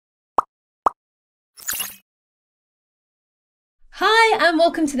and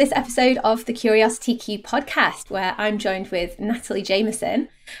welcome to this episode of the Curiosity Q podcast, where I'm joined with Natalie Jameson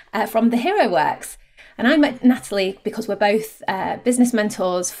from the Heroworx. And I met Natalie because we're both business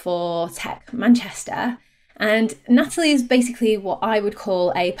mentors for Tech Manchester. And Natalie is basically what I would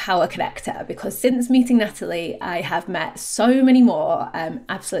call a power connector, because since meeting Natalie, I have met so many more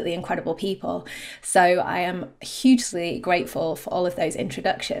absolutely incredible people. So I am hugely grateful for all of those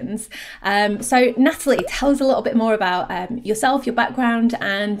introductions. So Natalie, tell us a little bit more about yourself, your background,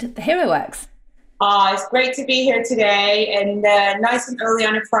 and the Heroworx. It's great to be here today, and nice and early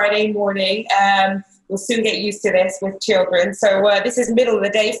on a Friday morning. We'll soon get used to this with children. So this is middle of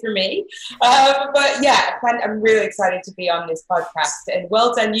the day for me. But yeah, I'm really excited to be on this podcast. And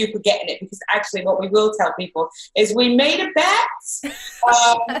well done you for getting it, because actually what we will tell people is we made a bet at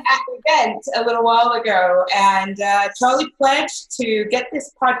the event a little while ago. And Charlie pledged to get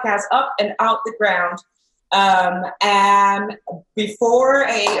this podcast up and out the ground. And before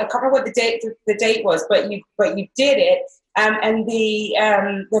I can't remember what the date was, but you did it. And the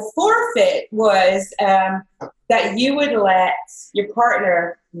forfeit was that you would let your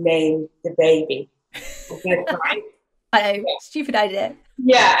partner name the baby. I know, stupid idea.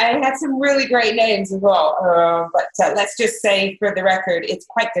 Yeah, I had some really great names as well. But let's just say, for the record, it's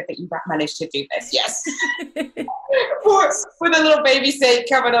quite good that you managed to do this. Yes, for the little baby's sake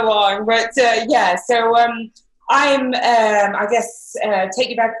coming along. But yeah, so. I'm, I guess,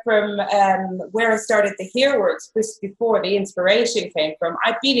 take you back from where I started the Heroworx, just before the inspiration came from.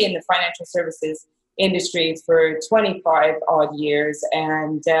 I've been in the financial services industry for 25 odd years.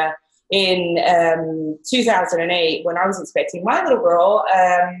 And in 2008, when I was expecting my little girl,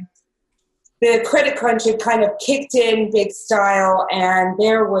 the credit crunch had kind of kicked in big style, and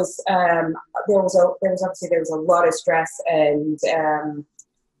there was a lot of stress and,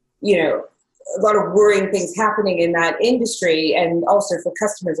 a lot of worrying things happening in that industry, and also for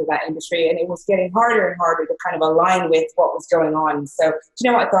customers of that industry. And it was getting harder and harder to kind of align with what was going on. So,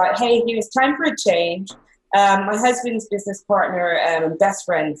 I thought, hey, it's time for a change. My husband's business partner and best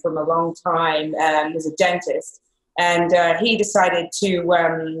friend from a long time was a dentist. And he decided to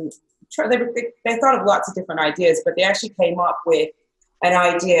try, they thought of lots of different ideas, but they actually came up with an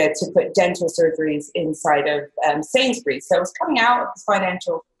idea to put dental surgeries inside of Sainsbury's. So it was coming out of the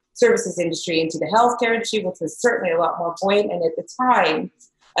financial services industry into the healthcare industry, which was certainly a lot more buoyant. And at the time,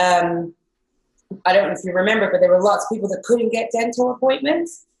 I don't know if you remember, but there were lots of people that couldn't get dental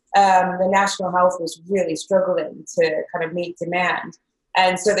appointments. The National Health was really struggling to kind of meet demand.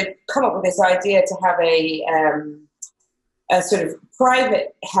 And so they come up with this idea to have a sort of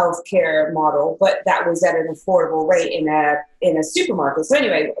private healthcare model, but that was at an affordable rate in a supermarket. So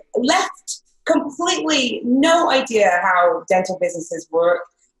anyway, left completely no idea how dental businesses work.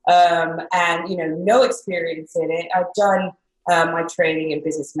 And no experience in it. I've done my training in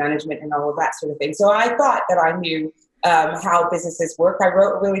business management and all of that sort of thing. So I thought that I knew how businesses work. I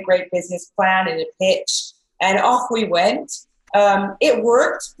wrote a really great business plan and a pitch, and off we went. It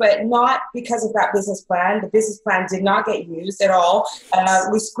worked, but not because of that business plan. The business plan did not get used at all.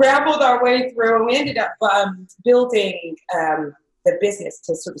 We scrambled our way through, and we ended up building the business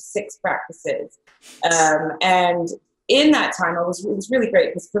to sort of 6 practices. And in that time, it was really great,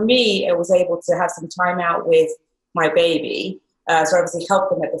 because for me, it was able to have some time out with my baby. So obviously help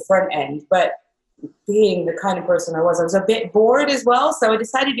them at the front end. But being the kind of person I was a bit bored as well. So I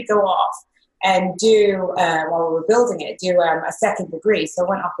decided to go off and do, while we were building it, a second degree. So I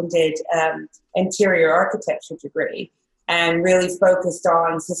went up and did interior architecture degree, and really focused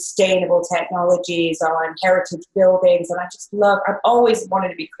on sustainable technologies, on heritage buildings. And I've always wanted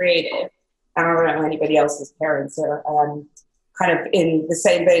to be creative. I don't know anybody else's parents are kind of in the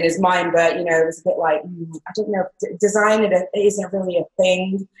same vein as mine, but, it was a bit like, I don't know, design isn't really a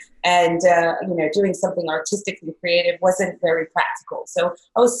thing. And, doing something artistically creative wasn't very practical. So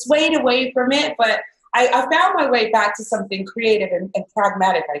I was swayed away from it, but I found my way back to something creative and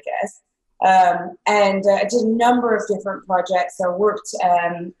pragmatic, I guess. And I did a number of different projects. I worked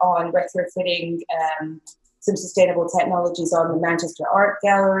on retrofitting some sustainable technologies on the Manchester Art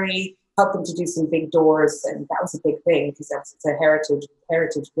Gallery, helped them to do some big doors, and that was a big thing because it's a heritage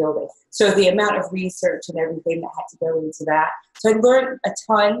building. So the amount of research and everything that had to go into that. So I learned a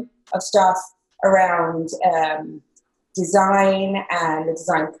ton of stuff around design and the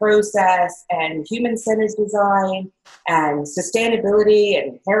design process and human-centered design and sustainability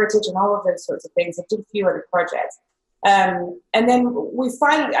and heritage and all of those sorts of things. I did a few other projects. And then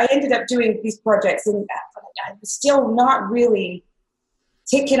I ended up doing these projects, and I was still not really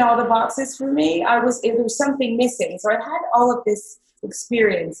ticking all the boxes for me. There was something missing. So I've had all of this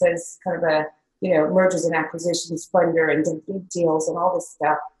experience as kind of mergers and acquisitions funder and did big deals and all this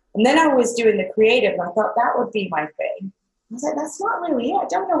stuff. And then I was doing the creative, and I thought that would be my thing. I was like, that's not really it. I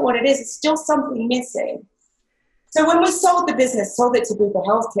don't know what it is. It's still something missing. So when we sold the business, sold it to Bupa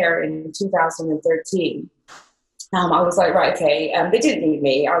Healthcare in 2013, I was like, right, okay, they didn't need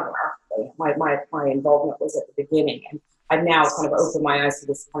me. My involvement was at the beginning, and I've now kind of opened my eyes to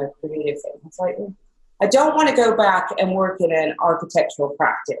this kind of creative thing. It's like, I don't want to go back and work in an architectural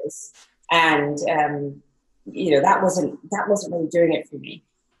practice, and that wasn't really doing it for me.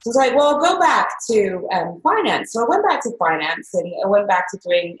 So I was like, well, I'll go back to finance. So I went back to finance, and I went back to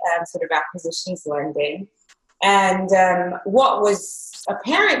doing sort of acquisitions lending. And what was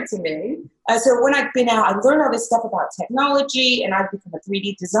apparent to me, so when I'd been out, I learned all this stuff about technology, and I'd become a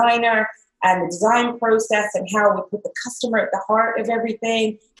 3D designer and the design process and how we put the customer at the heart of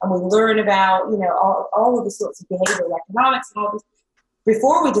everything. And we learn about, all of the sorts of behavioral economics and all this.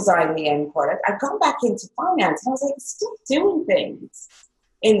 Before we designed the end product, I'd gone back into finance, and I was like, still doing things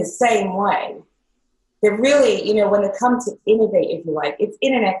in the same way. They're really, when they come to innovate, if you like, it's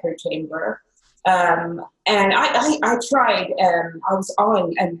in an echo chamber. And I tried, I was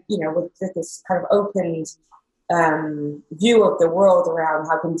on, and, with this kind of open view of the world around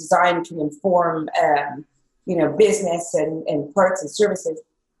how design can inform, business and products and services.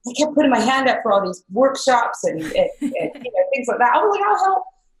 I kept putting my hand up for all these workshops and things like that. I was like, I'll help.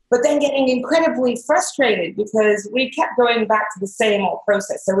 But then getting incredibly frustrated because we kept going back to the same old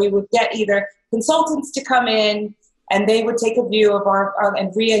process. So we would get either consultants to come in, and they would take a view of our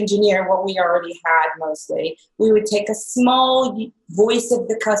and re-engineer what we already had mostly. We would take a small voice of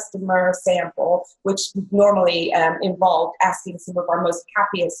the customer sample, which normally involved asking some of our most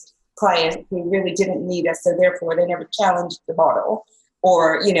happiest clients who really didn't need us, so therefore they never challenged the model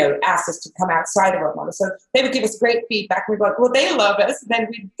or, asked us to come outside of our model. So they would give us great feedback. We'd be like, well, they love us. And then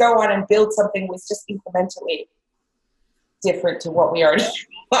we'd go on and build something was just incrementally different to what we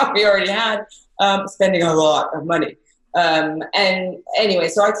already had, spending a lot of money. And anyway,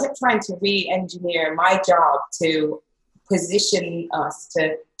 so I kept trying to re-engineer my job to position us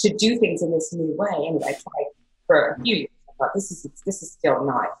to do things in this new way. Anyway, I tried for a few years. I thought, this is still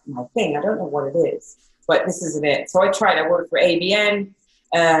not my thing. I don't know what it is, but this isn't it. So I tried. I worked for ABN,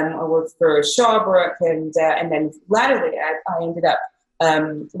 I worked for Shawbrook, and then latterly I ended up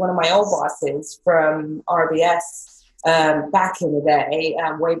one of my old bosses from RBS back in the day,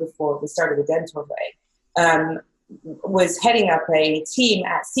 way before the start of the dental day. Was heading up a team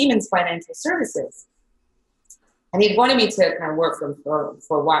at Siemens Financial Services. And he'd wanted me to kind of work for him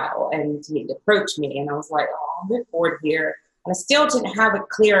for a while, and he'd approached me, and I was like, I'm a bit bored here. And I still didn't have it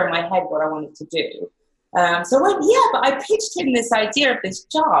clear in my head what I wanted to do. So I went, but I pitched him this idea of this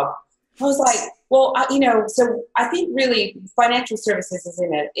job. I was like, well, so I think really financial services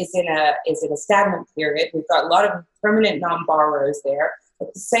is in a stagnant period. We've got a lot of permanent non-borrowers there.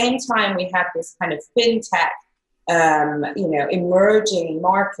 At the same time, we have this kind of fintech, emerging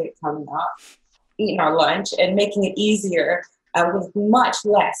market coming up, eating our lunch and making it easier with much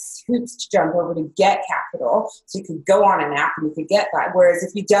less hoops to jump over to get capital. So you could go on an app and you could get that. Whereas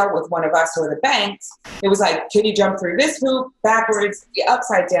if you dealt with one of us or the banks, it was like, can you jump through this hoop, backwards,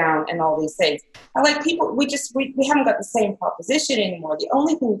 upside down, and all these things. And like people, we haven't got the same proposition anymore. The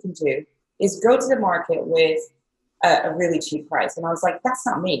only thing we can do is go to the market with a really cheap price. And I was like, that's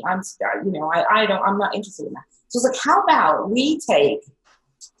not me. I'm not interested in that. So I was like, how about we take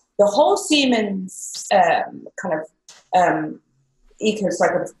the whole Siemens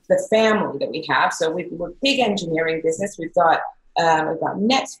ecosystem, the family that we have. So we're a big engineering business. We've got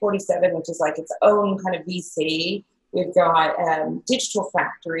Next 47, which is like its own kind of VC. We've got digital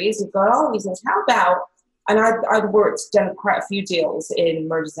factories. We've got all of these things. How about, and I've done quite a few deals in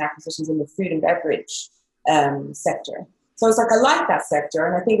mergers and acquisitions in the food and beverage sector. So it's like, I like that sector,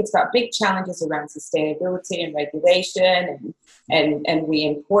 and I think it's got big challenges around sustainability and regulation, and we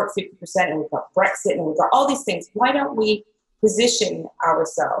import 50%, and we've got Brexit, and we've got all these things. Why don't we position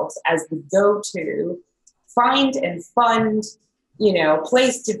ourselves as the go-to, find and fund,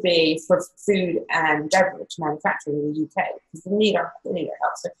 place to be for food and beverage manufacturing in the UK, because they need our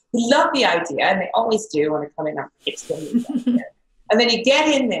help. So we love the idea, and they always do when they come in and pitch them. And then you get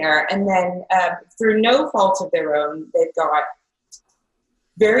in there, and then through no fault of their own, they've got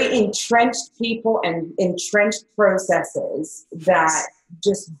very entrenched people and entrenched processes that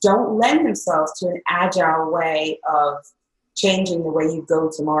just don't lend themselves to an agile way of changing the way you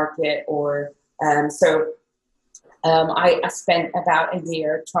go to market. Or I spent about a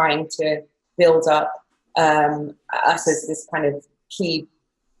year trying to build up us as this kind of key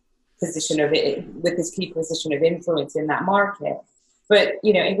position of it, with this key position of influence in that market. But,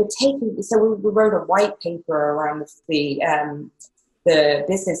 it would take, so we wrote a white paper around the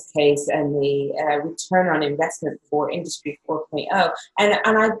business case and the return on investment for Industry 4.0.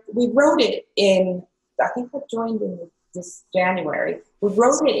 And we wrote it in, I think I joined in this January. We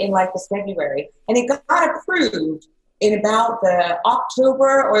wrote it in like the February, and it got approved in about the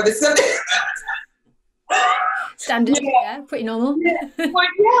October or the something. Standard, yeah, pretty normal. But I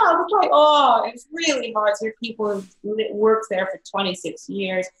was like, oh, it's really hard. So people who work there for 26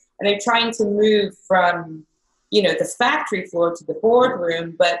 years, and they're trying to move from, the factory floor to the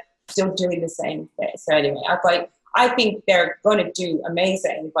boardroom, but still doing the same thing. So anyway, I think they're going to do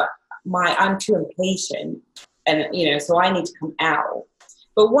amazing, but I'm too impatient, and, so I need to come out.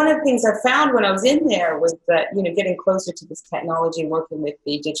 But one of the things I found when I was in there was that, getting closer to this technology and working with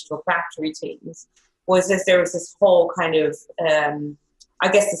the digital factory teams, was that there was this whole kind of, I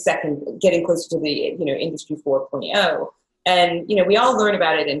guess the second, getting closer to the, Industry 4.0. And, we all learn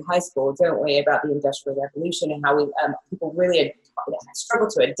about it in high school, don't we, about the Industrial Revolution and how people really struggle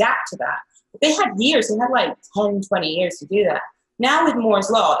to adapt to that. But they had years, they had like 10, 20 years to do that. Now with Moore's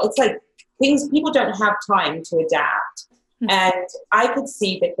Law, it's like people don't have time to adapt. And I could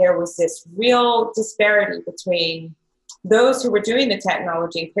see that there was this real disparity between those who were doing the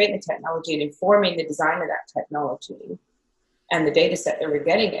technology and creating the technology and informing the design of that technology, and the data set that we're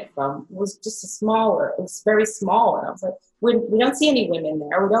getting it from was just it was very small. And I was like, we don't see any women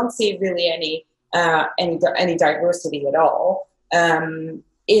there. We don't see really any diversity at all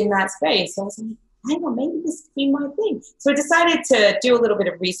in that space. So I was like, hang on, maybe this could be my thing. So I decided to do a little bit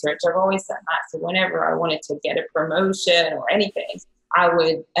of research. I've always done that. So whenever I wanted to get a promotion or anything, I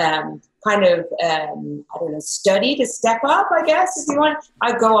would study to step up, I guess, if you want.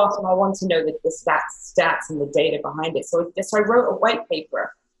 I go off and I want to know the stats and the data behind it. So I wrote a white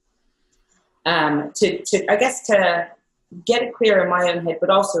paper to get it clear in my own head, but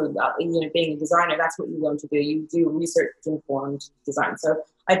also, being a designer, that's what you want to do. You do research-informed design. So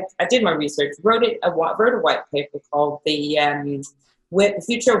I did my research, wrote a white paper called the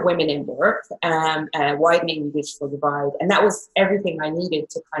Future of Women in Work, Widening the Digital Divide. And that was everything I needed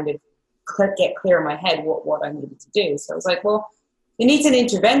to kind of get clear in my head what I needed to do. So I was like, well, it needs an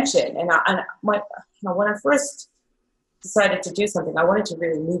intervention. And when I first decided to do something, I wanted to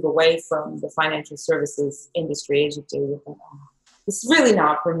really move away from the financial services industry, as you do. It's really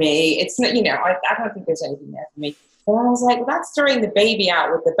not for me. It's not, I don't think there's anything there for me. And I was like, well, that's throwing the baby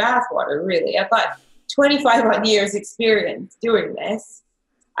out with the bathwater, really. I've got 25 odd years experience doing this.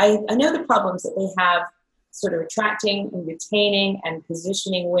 I know the problems that they have sort of attracting and retaining and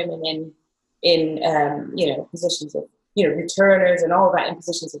positioning women in positions of, returners and all of that, in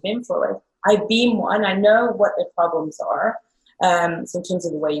positions of influence. I've been one. I know what the problems are. So in terms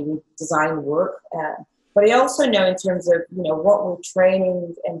of the way you design work, but I also know in terms of, what we're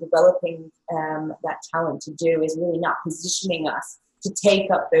training and developing that talent to do is really not positioning us to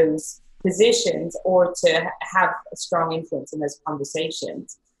take up those positions or to have a strong influence in those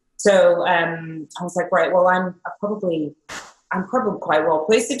conversations. So I was like, right, well, I'm probably quite well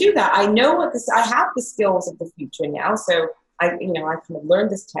placed to do that. I know I have the skills of the future now. So I kind of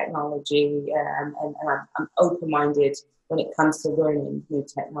learned this technology, and I'm open-minded when it comes to learning new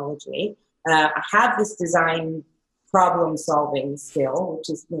technology. I have this design problem-solving skill, which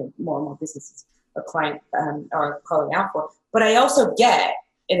is, more and more businesses or clients are calling out for. But I also get,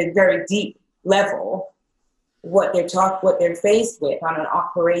 at a very deep level, what they're faced with on an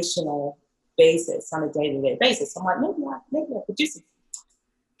operational basis, on a day-to-day basis. So I'm like, maybe I could do something.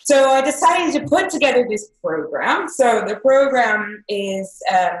 So I decided to put together this program. So the program is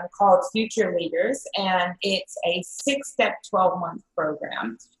called Future Leaders, and it's a 6-step, 12-month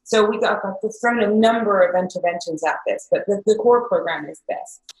program. So we got thrown a number of interventions at this, but the core program is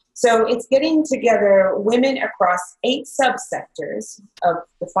this. So it's getting together women across 8 subsectors of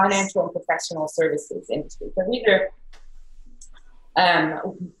the financial and professional services industry. So these are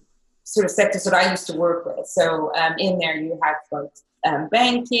sort of sectors that I used to work with. So in there you have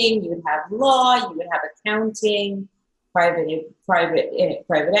banking, you would have law, you would have accounting, private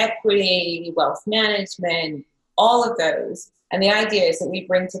equity, wealth management, all of those. And the idea is that we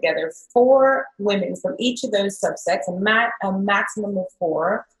bring together 4 women from each of those subsets, a maximum of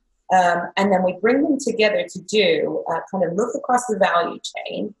 4. And then we bring them together to do kind of look across the value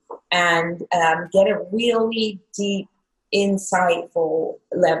chain and get a really deep, insightful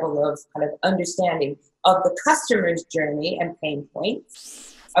level of kind of understanding of the customer's journey and pain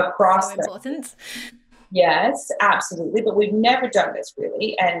points across. So important. Yes, absolutely. But we've never done this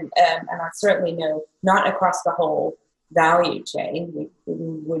really, and I certainly know not across the whole value chain.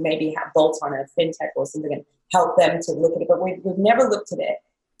 We maybe have bolt on a fintech or something and help them to look at it, but we've never looked at it.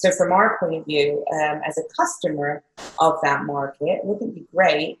 So from our point of view, as a customer of that market, wouldn't it be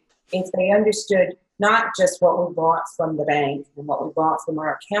great if they understood not just what we bought from the bank and what we bought from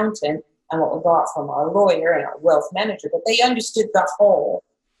our accountant and what we bought from our lawyer and our wealth manager, but they understood the whole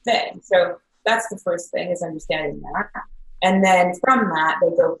thing. So that's the first thing, is understanding that. And then from that, they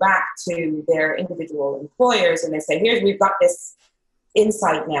go back to their individual employers and they say, we've got this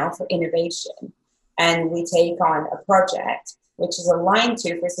insight now for innovation. And we take on a project which is aligned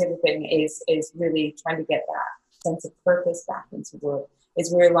to, first thing is really trying to get that sense of purpose back into work,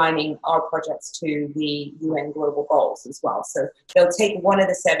 is we're aligning our projects to the UN global goals as well. So they'll take one of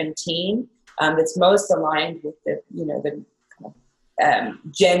the 17 that's most aligned with the kind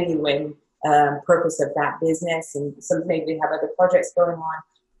of genuine purpose of that business, and some maybe have other projects going on,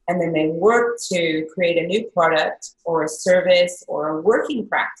 and then they work to create a new product or a service or a working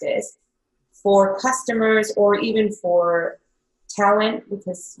practice for customers or even for talent,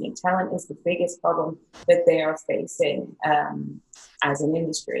 because talent is the biggest problem that they are facing as an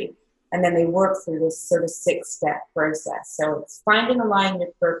industry. And then they work through this sort of 6-step process. So it's find and align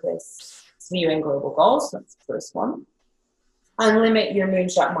your purpose to the UN global goals. That's the first one. Unlimit your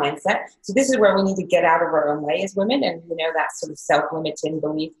moonshot mindset. So this is where we need to get out of our own way as women, and that sort of self-limiting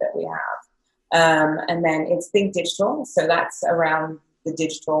belief that we have. And then it's think digital. So that's around the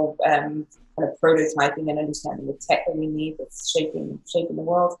digital kind of prototyping and understanding the tech that we need that's shaping the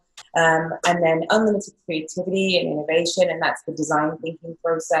world. And then unlimited creativity and innovation, and that's the design thinking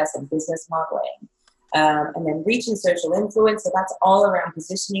process and business modeling. And then reaching social influence. So that's all around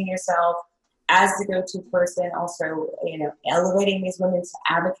positioning yourself as the go-to person, also, elevating these women to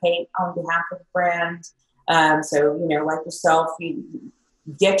advocate on behalf of the brand. So, like yourself, you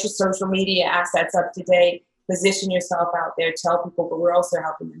get your social media assets up to date, position yourself out there, tell people, but we're also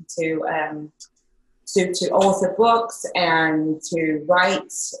helping them to author books and to write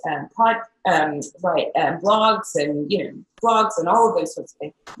blogs and all of those sorts of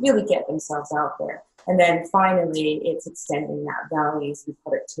things, really get themselves out there. And then finally, it's extending that values and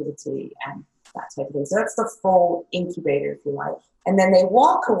productivity and that type of thing. So that's the full incubator, if you like. And then they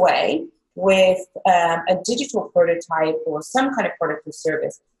walk away with a digital prototype or some kind of product or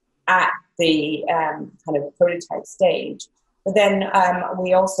service at the kind of prototype stage. But then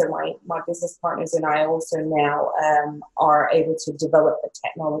we also, my business partners and I also now are able to develop the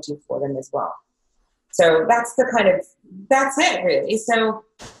technology for them as well. So that's it really. So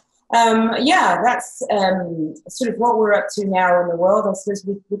that's sort of what we're up to now in the world. I suppose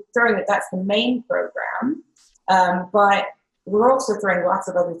we're throwing it, that's the main program, but we're also throwing lots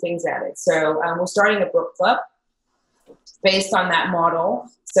of other things at it. So we're starting a book club based on that model,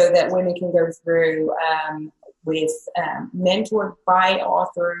 so that women can go through with mentored by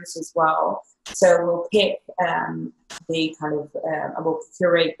authors as well. So we'll pick the kind of we'll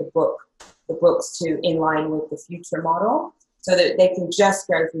curate the books to in line with the future model, so that they can just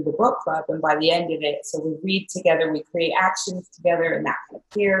go through the book club, and by the end of it, so we read together, we create actions together in that kind of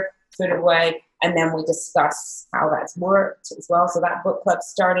peer sort of way, and then we discuss how that's worked as well. So that book club's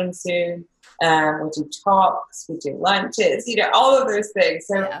starting soon. We do talks, we do lunches, all of those things.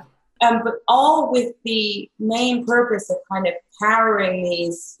 So, yeah. But all with the main purpose of kind of powering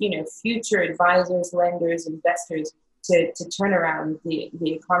these, future advisors, lenders, investors to turn around the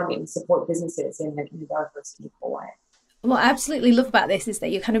economy and support businesses in a diverse, equal way. What I absolutely love about this is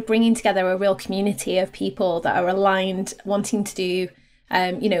that you're kind of bringing together a real community of people that are aligned, wanting to do,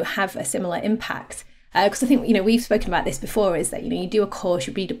 have a similar impact. Because I think, we've spoken about this before, is that, you do a course,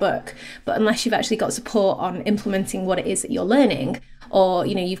 you read a book, but unless you've actually got support on implementing what it is that you're learning, or,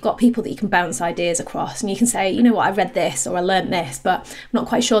 you've got people that you can bounce ideas across and you can say, I read this or I learned this, but I'm not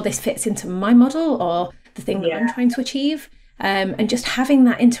quite sure this fits into my model or the thing that I'm trying to achieve. And just having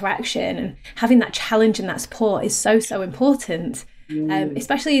that interaction and having that challenge and that support is so, so important,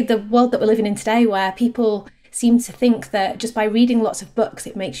 especially the world that we're living in today, where people seem to think that just by reading lots of books,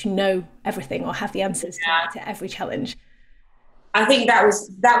 it makes you know everything or have the answers to every challenge. I think that was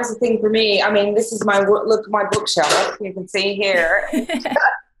the thing for me. I mean, this is my bookshelf. You can see here.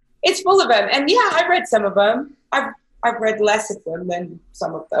 It's full of them. And I read some of them. I've read less of them than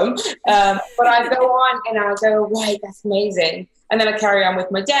some of them. But I go on and I'll go, right, that's amazing. And then I carry on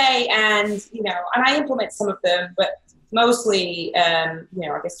with my day and, and I implement some of them, but mostly, I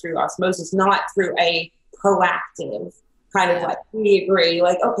guess through osmosis, not through a proactive kind of like, we agree,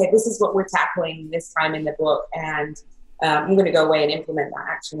 like, okay, this is what we're tackling this time in the book. And I'm going to go away and implement that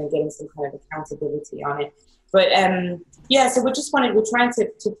action and getting some kind of accountability on it. But so we're trying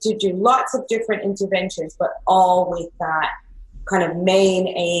to do lots of different interventions, but all with that kind of main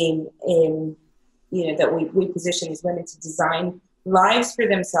aim in that we position as women to design lives for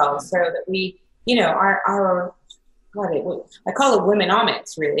themselves, so that we, our I call it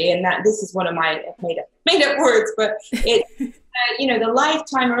womenomics, really, and that this is one of my made up words, but it the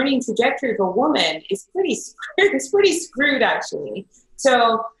lifetime earning trajectory of a woman is pretty screwed. It's pretty screwed, actually.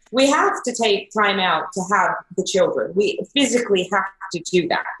 So we have to take time out to have the children. We physically have to do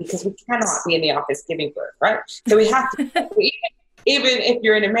that because we cannot be in the office giving birth, right? So we have to, even if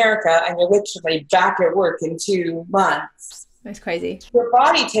you're in America and you're literally back at work in 2 months. That's crazy. Your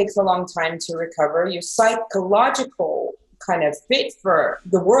body takes a long time to recover. Your psychological kind of fit for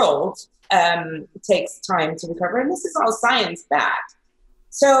the world takes time to recover. And this is all science backed.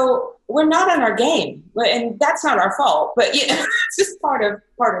 So we're not on our game, and that's not our fault, but it's just part of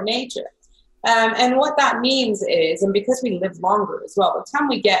nature. And what that means is, and because we live longer as well, by the time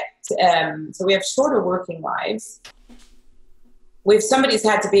we get, so we have shorter working lives. If somebody's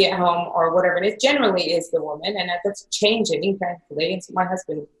had to be at home or whatever it is, generally is the woman, and that's changing, thankfully. And so my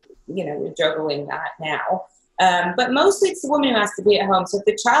husband, we're juggling that now. But mostly it's the woman who has to be at home. So if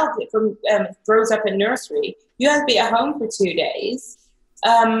the child grows up in nursery, you have to be at home for 2 days.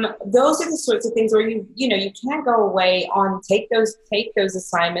 Those are the sorts of things where you can't go away take those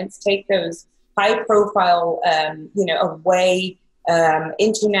assignments, take those high profile, away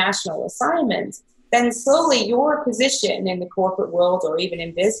international assignments. Then slowly your position in the corporate world or even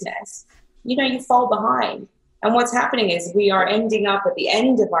in business, you fall behind. And what's happening is we are ending up at the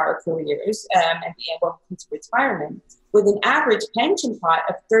end of our careers, at the end of retirement, with an average pension pot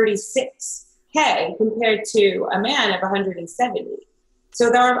of $36K compared to a man of 170.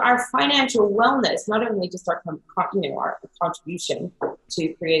 So our financial wellness, not only just our contribution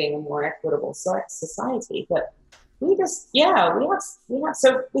to creating a more equitable society, but we have.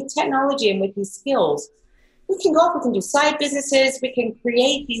 So with technology and with these skills, we can go off, we can do side businesses, we can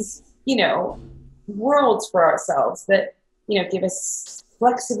create these, worlds for ourselves that, give us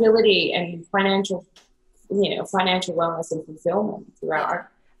flexibility and financial wellness and fulfillment throughout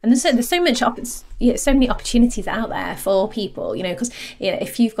our. And there's so much so many opportunities out there for people, because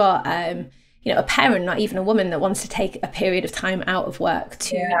if you've got a parent, not even a woman, that wants to take a period of time out of work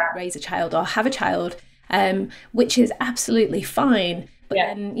to raise a child or have a child, which is absolutely fine.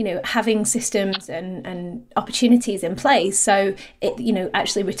 But then, having systems and opportunities in place, so it,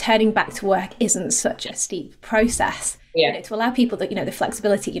 actually returning back to work isn't such a steep process. To allow people that, the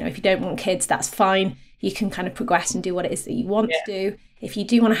flexibility, if you don't want kids, that's fine. You can kind of progress and do what it is that you want to do. If you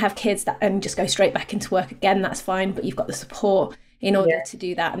do want to have kids and just go straight back into work again, that's fine. But you've got the support in order to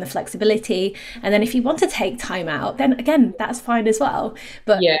do that and the flexibility. And then if you want to take time out, then again, that's fine as well.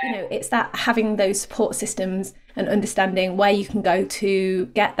 But, it's that having those support systems and understanding where you can go to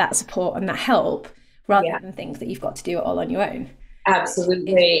get that support and that help rather than things that you've got to do it all on your own.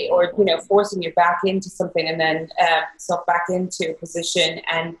 Absolutely. Or, forcing you back into something and then self back into a position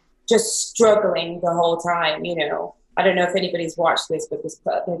and just struggling the whole time, I don't know if anybody's watched this, but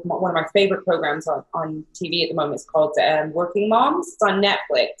one of my favorite programs on TV at the moment is called Working Moms. It's on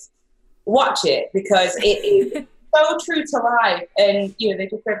Netflix. Watch it because it is so true to life. And, they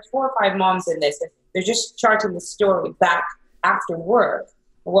just have 4 or 5 moms in this. And they're just charting the story back after work.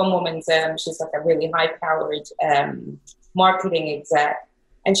 One woman's, she's like a really high-powered marketing exec.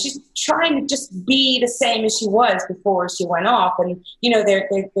 And she's trying to just be the same as she was before she went off. And, they're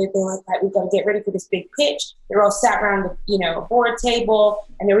like, we've got to get ready for this big pitch. They're all sat around, a board table,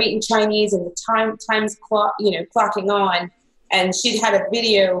 and they're eating Chinese, and the time's clocking on. And she'd had a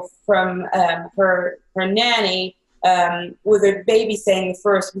video from her nanny with her baby saying the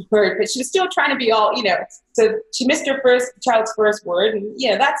first word, but she was still trying to be all, so she missed her child's first word.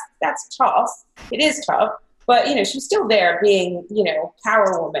 And, that's tough. It is tough. But, she was still there being,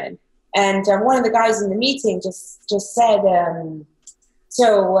 power woman. And one of the guys in the meeting just said,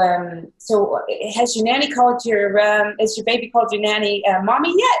 so has your nanny called has your baby called your nanny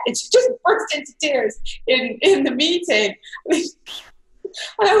mommy yet? And she just burst into tears in the meeting. And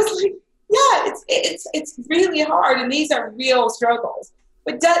I was like, it's really hard. And these are real struggles.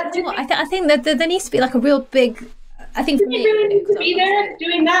 But I think that there needs to be like a real big... I think for me, really need to be there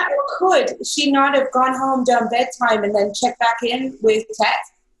doing that, or could she not have gone home, done bedtime, and then checked back in with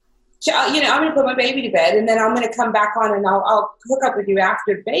text? I'm going to put my baby to bed, and then I'm going to come back on, and I'll hook up with you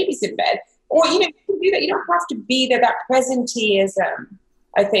after the baby's in bed. Or you can do that. You don't have to be there. That presenteeism,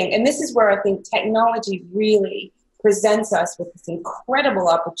 I think, and this is where I think technology really presents us with this incredible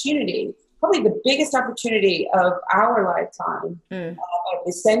opportunity. Probably the biggest opportunity of our lifetime, of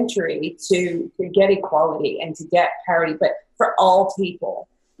the century, to get equality and to get parity, but for all people,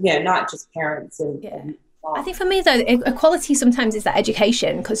 not just parents and I think for me though, equality sometimes is that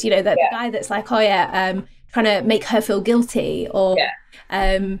education, because the guy that's like, oh yeah, trying to make her feel guilty, or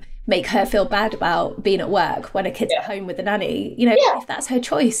make her feel bad about being at work when a kid's at home with the nanny. If that's her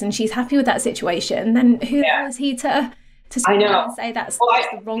choice and she's happy with that situation, then who the hell is he to I know. And say that's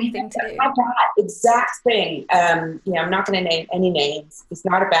the wrong thing to do? That exact thing. I'm not going to name any names. He's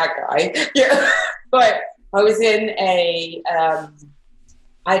not a bad guy. But I was in a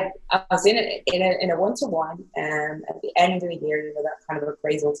in a one-to-one at the end of the year, that kind of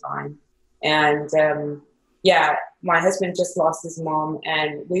appraisal time, and my husband just lost his mom,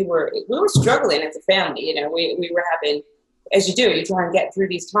 and we were struggling as a family. We were having, as you do, you try and get through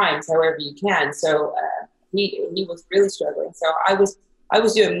these times however you can. So he was really struggling. So I was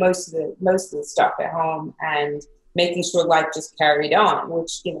doing most of the stuff at home and making sure life just carried on,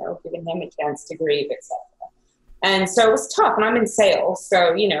 which giving him a chance to grieve, etc. And so it was tough. And I'm in sales,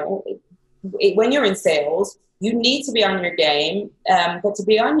 so when you're in sales, you need to be on your game. But to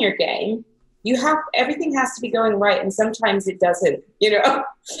be on your game, everything has to be going right, and sometimes it doesn't.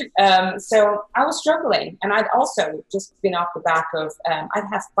 So I was struggling, and I'd also just been off the back of I'd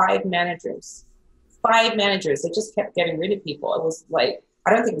have 5 managers. They just kept getting rid of people. It was like,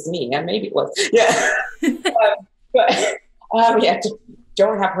 I don't think it was me, and maybe it was. Yeah.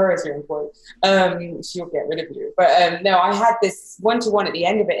 Don't have her as your employee. She'll get rid of you. But no, I had this one-to-one at the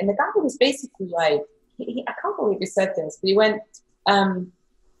end of it, and the guy was basically like, I can't believe he said this, but he went,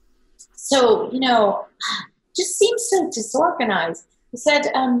 just seems so disorganized. He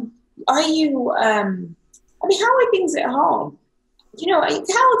said, are you, how are things at home? How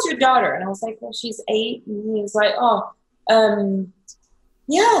old's your daughter? And I was like, well, she's 8. And he was like,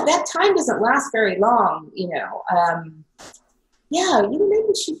 that time doesn't last very long,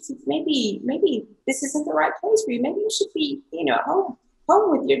 maybe this isn't the right place for you. Maybe you should be, home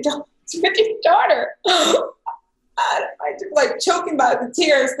with your daughter. I just like choking by the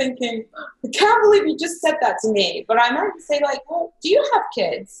tears, thinking, I can't believe you just said that to me. But I might say like, well, do you have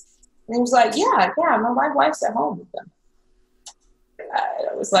kids? And he was like, yeah, my wife's at home with them.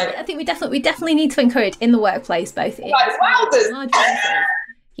 I was like, I think we definitely need to encourage in the workplace, both in large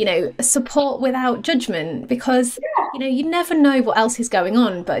businesses, support without judgment, because you never know what else is going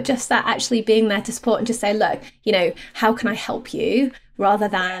on, but just that actually being there to support and just say, look, how can I help you, rather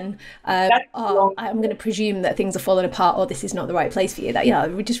than I'm going to presume that things are falling apart, or this is not the right place for you. That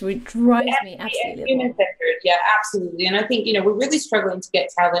it just drives me absolutely. Human-centered, absolutely. And I think we're really struggling to get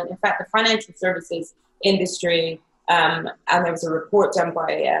talent. In fact, the financial services industry. And there was a report done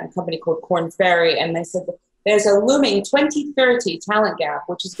by a company called Korn Ferry, and they said that there's a looming 2030 talent gap,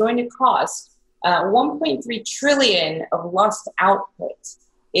 which is going to cost 1.3 trillion of lost output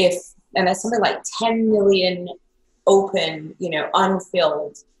and that's something like 10 million open,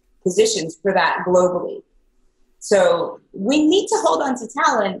 unfilled positions for that globally. So we need to hold on to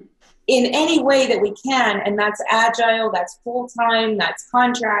talent in any way that we can, and that's agile, that's full-time, that's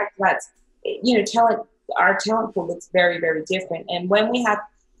contract, that's, talent. Our talent pool looks very, very different. And when we have,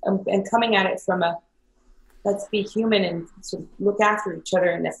 and coming at it from a, let's be human and sort of look after each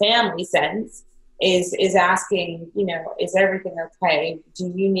other in the family sense, is asking, is everything okay?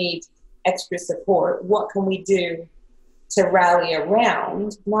 Do you need extra support? What can we do to rally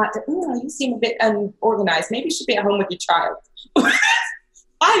around? Not to, you seem a bit unorganized. Maybe you should be at home with your child.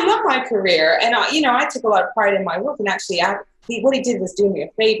 I love my career, and I took a lot of pride in my work, and actually what he did was do me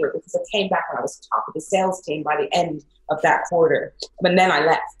a favor, because I came back and I was top of the sales team by the end of that quarter. But then I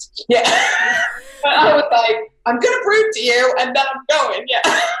left. Yeah. But I was like, I'm going to prove to you, and then I'm going.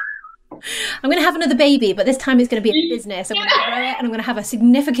 Yeah. I'm going to have another baby, but this time it's going to be a business. I'm going to grow it, and I'm going to have a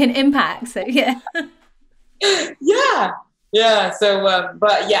significant impact. So, yeah. Yeah. So,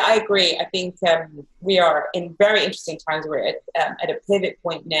 but yeah, I agree. I think we are in very interesting times. We're at a pivot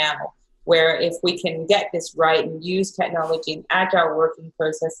point now, where if we can get this right and use technology and agile working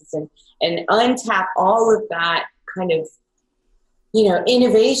processes and untap all of that kind of,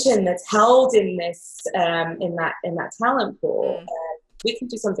 innovation that's held in this, in that talent pool, we can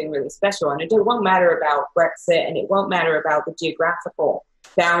do something really special. And it won't matter about Brexit, and it won't matter about the geographical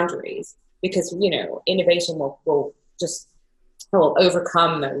boundaries, because, innovation will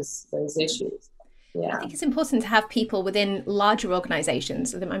overcome those issues. Yeah. I think it's important to have people within larger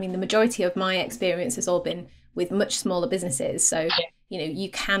organizations. I mean, the majority of my experience has all been with much smaller businesses. So, you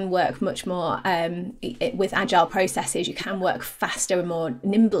can work much more with agile processes. You can work faster and more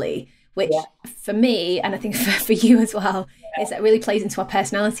nimbly, which for me, and I think for you as well, is that really plays into our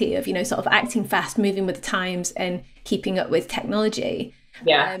personality of, sort of acting fast, moving with the times and keeping up with technology.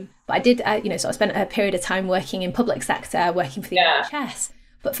 Yeah. But I did, sort of spent a period of time working in public sector, working for the NHS,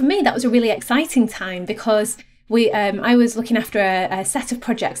 But for me, that was a really exciting time because I was looking after a set of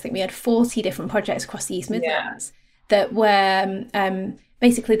projects. I think we had 40 different projects across the East Midlands that were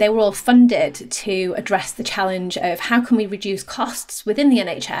basically, they were all funded to address the challenge of how can we reduce costs within the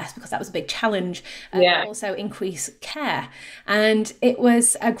NHS, because that was a big challenge, and also increase care. And it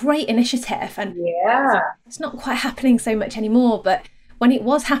was a great initiative, and it's not quite happening so much anymore, but when it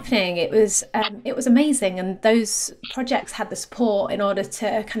was happening, it was amazing. And those projects had the support in order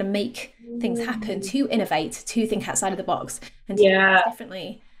to kind of make things happen, to innovate, to think outside of the box, and to do things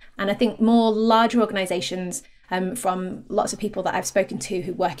differently. And I think more larger organizations, from lots of people that I've spoken to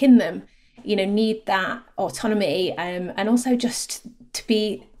who work in them, need that autonomy, and also just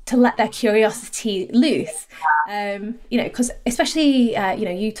to let their curiosity loose. Because especially,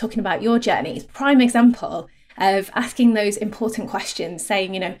 you talking about your journey, prime example of asking those important questions,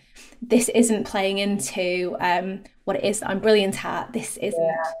 saying, this isn't playing into what it is that I'm brilliant at.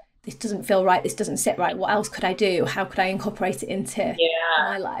 This doesn't feel right. This doesn't sit right. What else could I do? How could I incorporate it into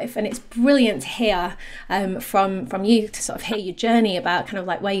my life? And it's brilliant to hear from you, to sort of hear your journey about kind of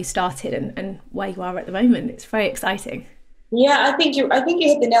like where you started and where you are at the moment. It's very exciting. Yeah, I think you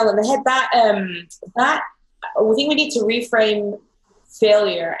hit the nail on the head. That I think we need to reframe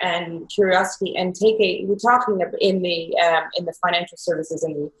failure and curiosity and we're talking in the financial services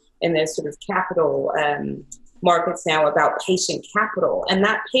and in the sort of capital markets now about patient capital, and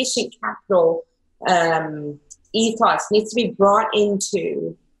that patient capital ethos needs to be brought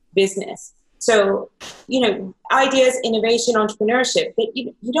into business. So, ideas, innovation, entrepreneurship, that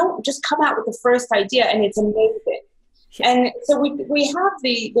you don't just come out with the first idea and it's amazing. And so we have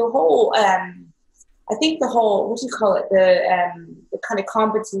the whole, I think the whole, what do you call it? The kind of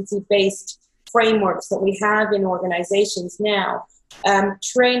competency-based frameworks that we have in organizations now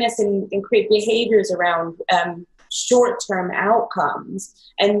train us and create behaviors around short-term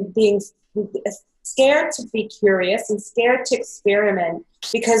outcomes, and being scared to be curious and scared to experiment,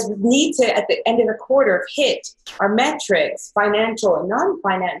 because we need to, at the end of the quarter, hit our metrics, financial and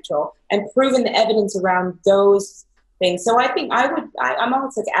non-financial, and proven the evidence around those things. So I think I'm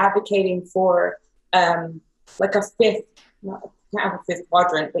almost like advocating for like a fifth, not a fifth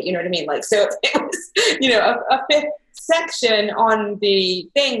quadrant, but you know what I mean? Like, so it was, a fifth section on the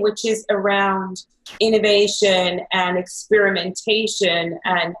thing, which is around innovation and experimentation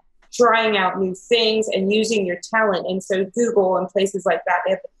and trying out new things and using your talent. And so Google and places like that,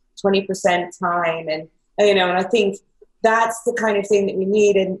 they have 20% time. And, and I think that's the kind of thing that we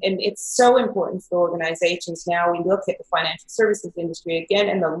need. And it's so important for organizations now. We look at the financial services industry again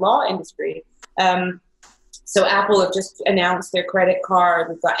and the law industry. So Apple have just announced their credit card.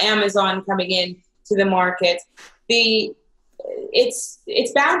 We've got Amazon coming in to the market. It's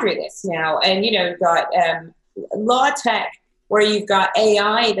boundaryless now. And, you've got law tech, where you've got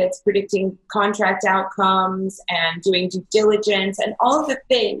AI that's predicting contract outcomes and doing due diligence and all of the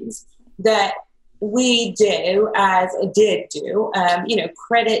things that we did do,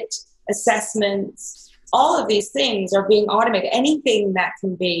 credit assessments, all of these things are being automated. Anything that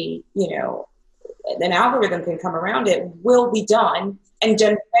can be, an algorithm can come around it, will be done and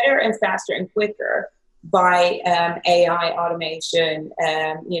done better and faster and quicker by AI automation,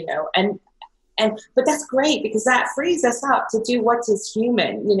 but that's great, because that frees us up to do what is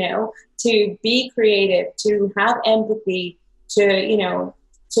human, to be creative, to have empathy, to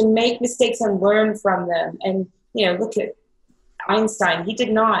make mistakes and learn from them. And, look at Einstein. He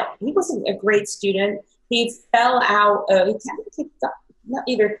wasn't a great student. He fell out of,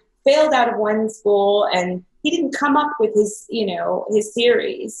 failed out of one school, and he didn't come up with his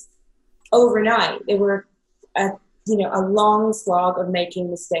theories overnight. They were a long slog of making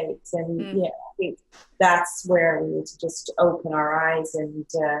mistakes. And I think that's where we need to just open our eyes and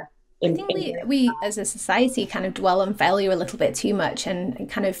I think we as a society kind of dwell on failure a little bit too much, and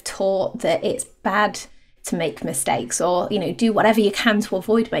kind of taught that it's bad to make mistakes, or do whatever you can to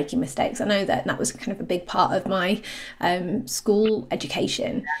avoid making mistakes. I know that was kind of a big part of my school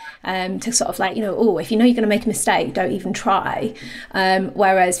education, to sort of like, if you're going to make a mistake, don't even try.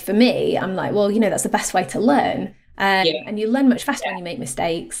 Whereas for me, I'm like, well, that's the best way to learn. And you learn much faster when you make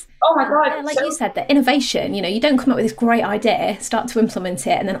mistakes. Oh my God. Like you said, that innovation, you don't come up with this great idea, start to implement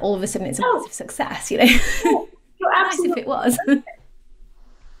it, and then all of a sudden it's a massive success, You're nice if it was.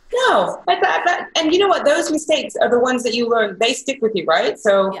 No, and you know what? Those mistakes are the ones that you learn. They stick with you, right?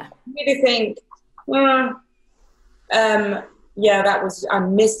 So you need to think, I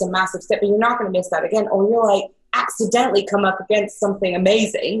missed a massive step, but you're not going to miss that again. Or you're like accidentally come up against something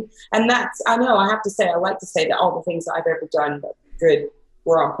amazing. And I like to say that all the things that I've ever done that good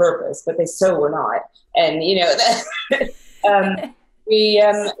were on purpose, but they so were not. And, we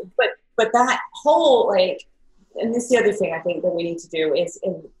but that whole like, and this is the other thing I think that we need to do is,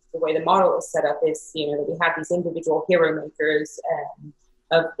 in the way the model is set up, is, you know, that we have these individual hero makers,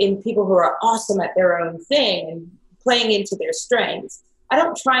 in people who are awesome at their own thing and playing into their strengths. I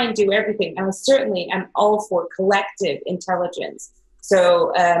don't try and do everything. I certainly am all for collective intelligence.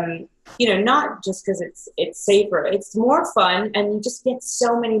 So, you know, not just because it's safer, it's more fun, and you just get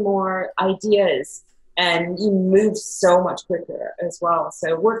so many more ideas, and you move so much quicker as well.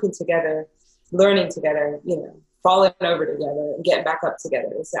 So working together, learning together, you know, falling over together and getting back up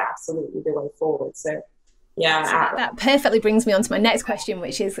together is absolutely the way forward. So yeah. So that perfectly brings me on to my next question,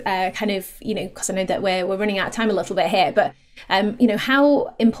 which is kind of, you know, because I know that we're running out of time a little bit here, but, you know,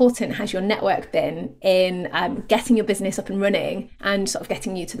 how important has your network been in getting your business up and running and sort of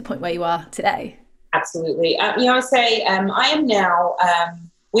getting you to the point where you are today? Absolutely. You know, I say I am now,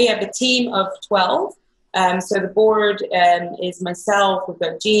 we have a team of 12. So the board is myself, we've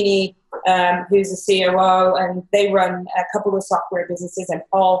got Jeannie, who's a COO, and they run a couple of software businesses, and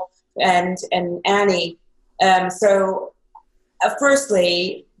Paul and Annie. So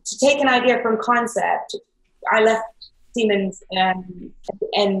firstly, to take an idea from concept, I left Siemens at the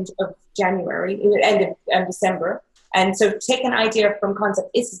end of December. And so take an idea from concept,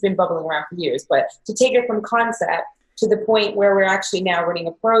 this has been bubbling around for years, but to take it from concept to the point where we're actually now running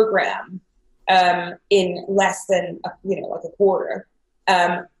a program in less than like a quarter,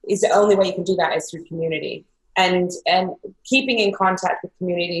 is the only way you can do that is through community. And keeping in contact with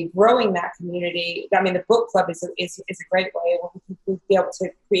community, growing that community. I mean, the book club is a great way where we can be able to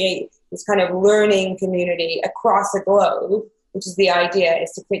create this kind of learning community across the globe, which is the idea,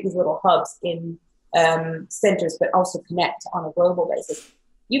 is to create these little hubs in centers, but also connect on a global basis.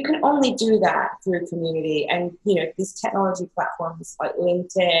 You can only do that through community, and you know, these technology platforms like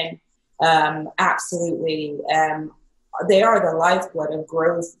LinkedIn, absolutely. They are the lifeblood of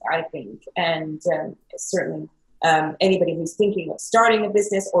growth, I think. And certainly anybody who's thinking of starting a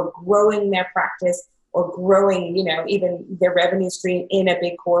business or growing their practice or growing, you know, even their revenue stream in a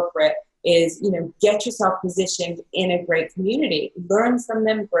big corporate is, you know, get yourself positioned in a great community, learn from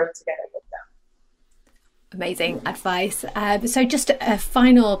them, grow together with them. Amazing advice. So just a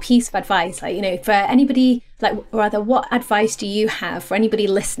final piece of advice, like, you know, for anybody, like, rather, what advice do you have for anybody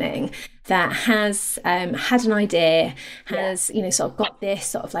listening that has had an idea, has, you know, sort of got this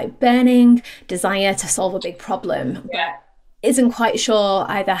sort of like burning desire to solve a big problem, but isn't quite sure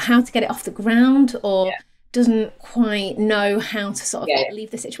either how to get it off the ground or doesn't quite know how to sort of like leave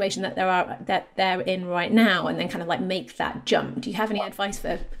the situation that they're in right now and then kind of like make that jump? Do you have any advice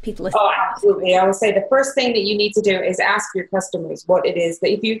for people listening? Oh, absolutely. I would say the first thing that you need to do is ask your customers what it is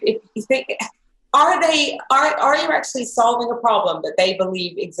that if you think, are you actually solving a problem that they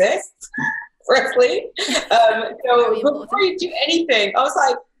believe exists? Firstly, so before you do anything, I was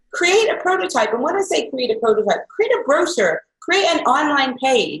like, create a prototype. And when I say create a prototype, create a brochure, create an online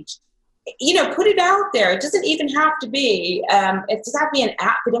page. You know, put it out there. It doesn't even have to be, it doesn't have to be an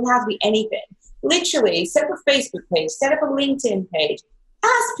app. It doesn't have to be anything. Literally, set up a Facebook page, set up a LinkedIn page.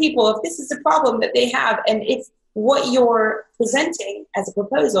 Ask people if this is a problem that they have and if what you're presenting as a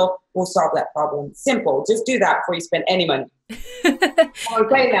proposal will solve that problem. Simple. Just do that before you spend any money. I'm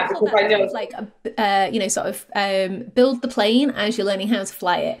saying that because I know. Like, you know, sort of build the plane as you're learning how to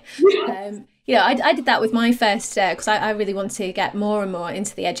fly it. You know, I did that with my first, because I really want to get more and more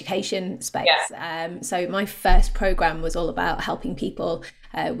into the education space. So my first program was all about helping people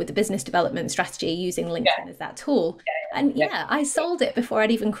with the business development strategy using LinkedIn as that tool. And I sold it before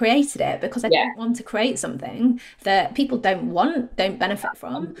I'd even created it because I didn't want to create something that people don't benefit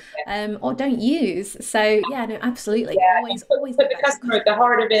from, or don't use. So no, absolutely. Always put the customer at the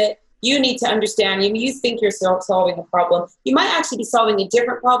heart of it. You need to understand, you think you're solving a problem. You might actually be solving a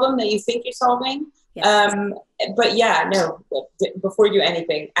different problem that you think you're solving. But before you do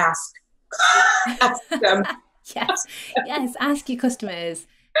anything, ask. Ask them. Yes, ask your customers.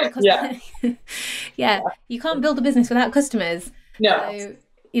 Because, you can't build a business without customers. No. So,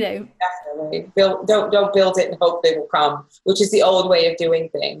 you know. Definitely. Don't build it and hope they will come, which is the old way of doing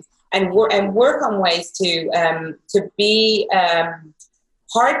things. And work on ways to be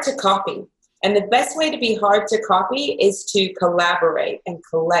hard to copy. And the best way to be hard to copy is to collaborate and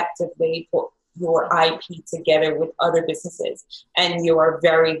collectively put your IP together with other businesses. And you are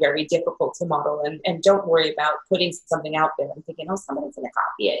very, very difficult to model. And don't worry about putting something out there and thinking, somebody's going to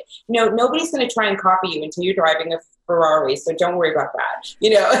copy it. No, nobody's going to try and copy you until you're driving a Ferrari. So don't worry about that. You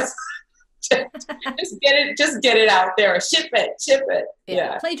know, just get it out there. Ship it.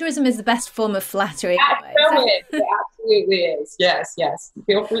 Yeah. Plagiarism is the best form of flattery. It absolutely is. Yes.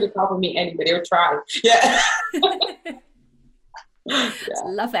 Feel free to copy me, anybody, or try. Yeah. Yeah.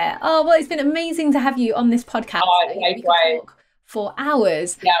 Love it. Oh, well, it's been amazing to have you on this podcast. We could Likewise. talk for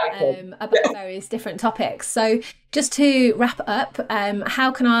hours Yeah, we could. about various different topics. So just to wrap up,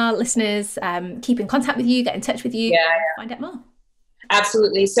 how can our listeners keep in contact with you, get in touch with you, Yeah, and find out more?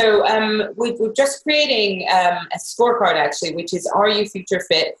 absolutely. So we're just creating a scorecard, actually, which is, are you future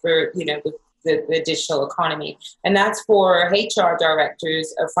fit for, the digital economy? And that's for HR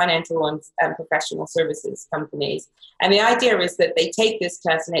directors of financial and professional services companies. And the idea is that they take this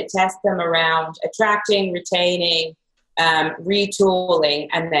test and it tests them around attracting, retaining, retooling,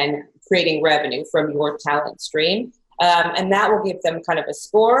 and then creating revenue from your talent stream. And that will give them kind of a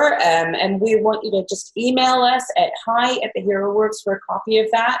score. And we want you to just email us at hi@theheroworks for a copy of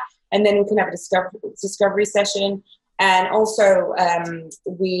that. And then we can have a discovery session. And also,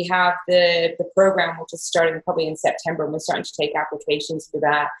 we have the program, which is starting probably in September, and we're starting to take applications for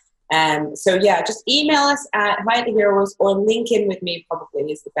that. So yeah, just email us at hi@theheroworks, or link in with me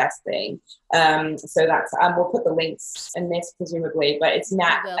probably is the best thing. So that's, we'll put the links in this presumably, but it's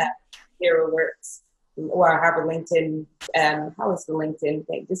Nat at Heroworks. Or I have a LinkedIn, how is the LinkedIn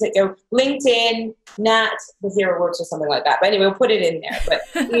thing? Does it go LinkedIn, Nat, the Heroworks, or something like that? But anyway, we'll put it in there. But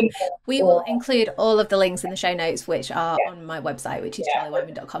we will include all of the links in the show notes, which are on my website, which is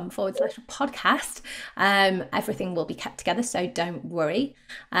charliewyman.com/podcast. Everything will be kept together, so don't worry.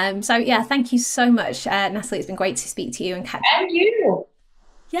 So yeah, thank you so much, Natalie. It's been great to speak to you and catch and you.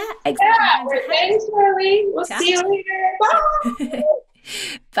 Yeah, exactly. Yeah, thanks, Charlie. We'll see you later. Bye.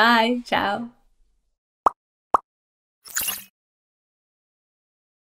 Bye. Ciao.